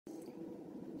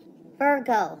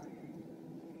Virgo.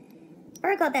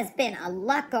 Virgo, there's been a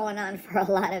lot going on for a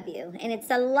lot of you, and it's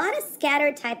a lot of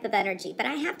scattered type of energy, but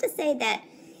I have to say that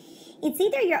it's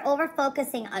either you're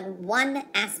over-focusing on one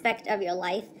aspect of your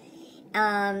life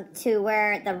to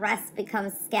where the rest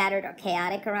becomes scattered or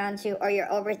chaotic around you, or you're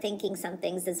overthinking some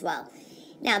things as well.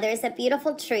 Now, there's a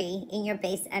beautiful tree in your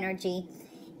base energy.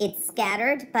 It's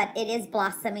scattered, but it is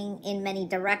blossoming in many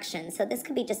directions. So this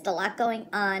could be just a lot going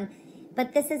on,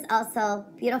 but this is also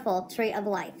beautiful tree of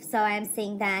life. So I'm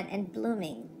seeing that and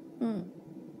blooming.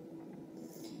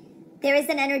 There is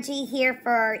an energy here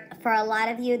for a lot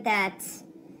of you that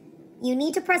you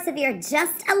need to persevere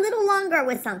just a little longer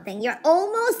with something. You're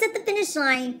almost at the finish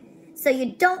line, so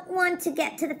you don't want to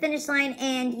get to the finish line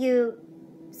and you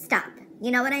stop. You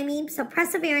know what I mean? So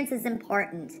perseverance is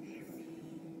important.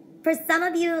 For some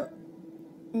of you,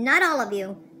 not all of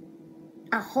you,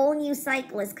 a whole new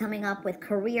cycle is coming up with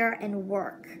career and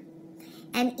work.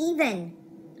 And even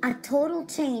a total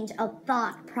change of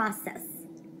thought process.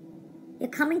 You're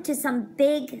coming to some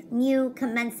big new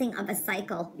commencing of a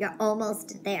cycle. You're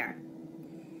almost there.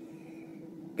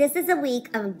 This is a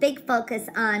week of a big focus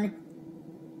on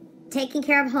taking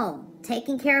care of home,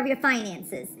 taking care of your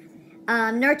finances,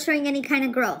 nurturing any kind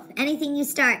of growth. Anything you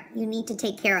start, you need to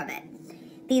take care of it.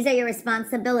 These are your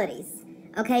responsibilities,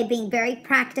 okay? Being very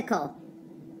practical.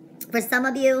 For some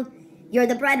of you, you're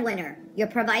the breadwinner. You're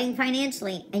providing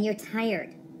financially, and you're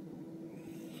tired.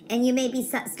 And you may be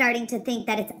starting to think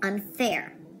that it's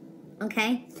unfair,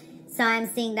 okay? So I'm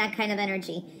seeing that kind of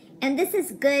energy. And this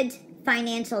is good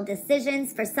financial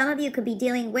decisions. For some of you, could be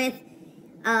dealing with,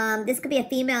 this could be a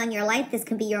female in your life. This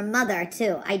could be your mother,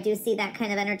 too. I do see that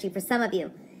kind of energy for some of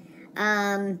you.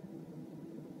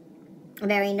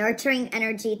 Very nurturing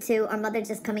energy, too, or mother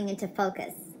just coming into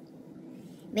focus.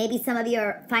 Maybe some of you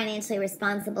are financially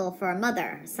responsible for a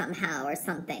mother somehow or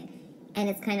something, and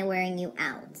it's kind of wearing you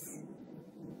out.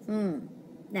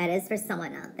 That is for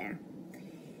someone out there.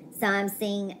 So I'm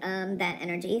seeing that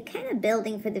energy. You're kind of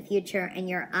building for the future and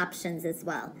your options as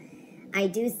well. I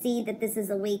do see that this is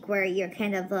a week where you're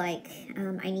kind of like,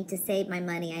 I need to save my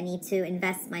money. I need to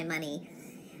invest my money.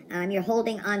 You're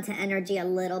holding on to energy a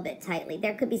little bit tightly.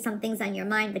 There could be some things on your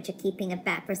mind, but you're keeping it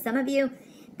back. For some of you,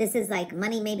 this is like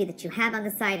money maybe that you have on the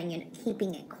side and you're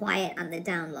keeping it quiet on the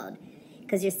download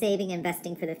because you're saving,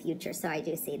 investing for the future. So I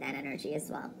do see that energy as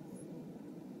well.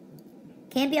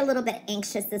 Can be a little bit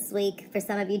anxious this week for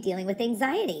some of you dealing with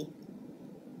anxiety.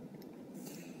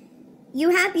 You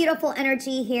have beautiful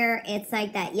energy here. It's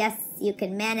like that. Yes, you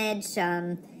can manage,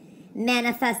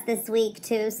 manifest this week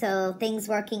too. So things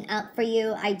working out for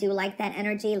you. I do like that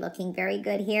energy. Looking very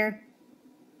good here.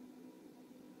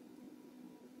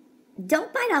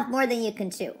 Don't bite off more than you can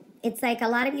chew. It's like a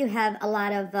lot of you have a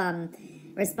lot of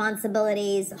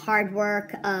responsibilities, hard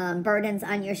work, burdens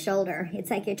on your shoulder.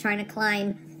 It's like you're trying to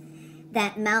climb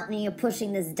that mountain and you're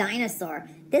pushing this dinosaur.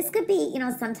 This could be, you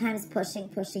know, sometimes pushing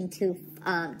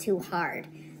too hard.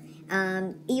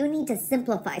 You need to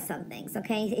simplify some things,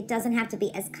 okay? It doesn't have to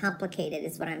be as complicated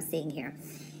is what I'm seeing here.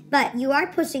 But you are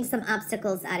pushing some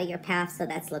obstacles out of your path, so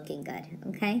that's looking good,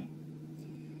 okay?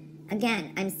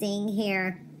 Again, I'm seeing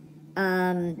here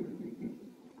a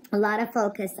lot of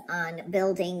focus on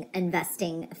building,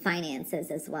 investing finances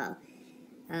as well.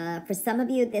 For some of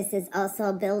you, this is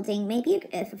also building, maybe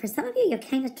for some of you, you're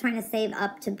kind of trying to save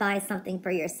up to buy something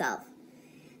for yourself.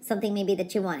 Something maybe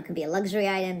that you want. It could be a luxury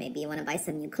item. Maybe you want to buy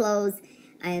some new clothes.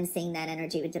 I am seeing that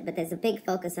energy, but there's a big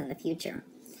focus on the future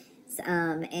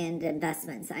and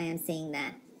investments. I am seeing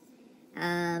that.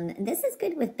 This is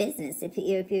good with business. If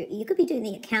you could be doing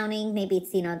the accounting, maybe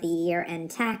it's, you know, the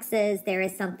year-end taxes. There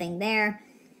is something there.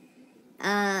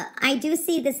 I do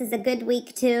see this is a good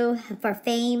week, too, for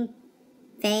fame,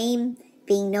 being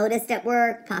noticed at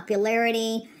work,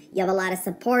 popularity. You have a lot of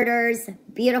supporters.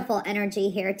 Beautiful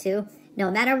energy here, too. No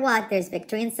matter what, there's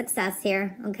victory and success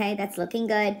here. Okay, that's looking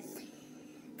good.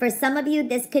 For some of you,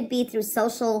 this could be through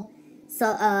social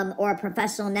or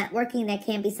professional networking. There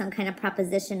can be some kind of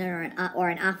proposition or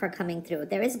an offer coming through.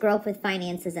 There is growth with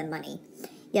finances and money.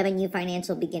 You have a new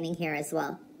financial beginning here as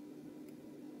well.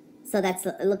 So that's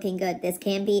looking good. This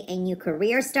can be a new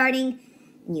career starting,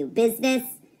 new business,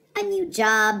 a new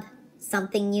job.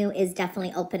 Something new is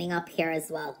definitely opening up here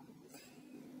as well.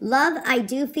 Love, I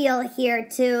do feel here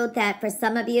too that for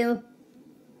some of you,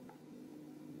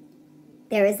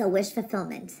 there is a wish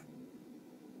fulfillment.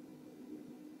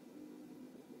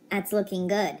 That's looking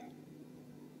good.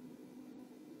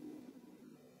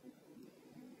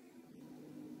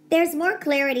 There's more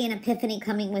clarity and epiphany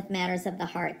coming with matters of the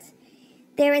heart.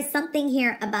 There is something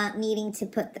here about needing to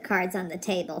put the cards on the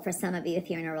table for some of you if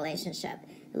you're in a relationship.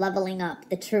 Leveling up,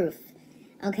 the truth.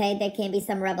 Okay, there can be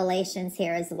some revelations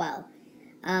here as well.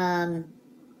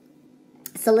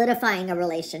 Solidifying a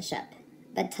relationship,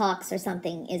 but talks or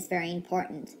something is very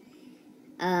important.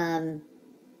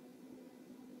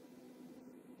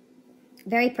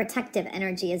 Very protective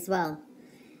energy as well.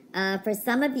 For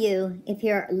some of you, if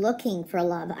you're looking for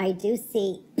love, I do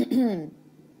see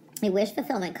a wish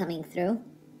fulfillment coming through.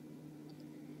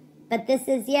 But this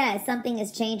is, yeah, something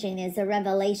is changing. There's a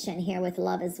revelation here with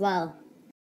love as well.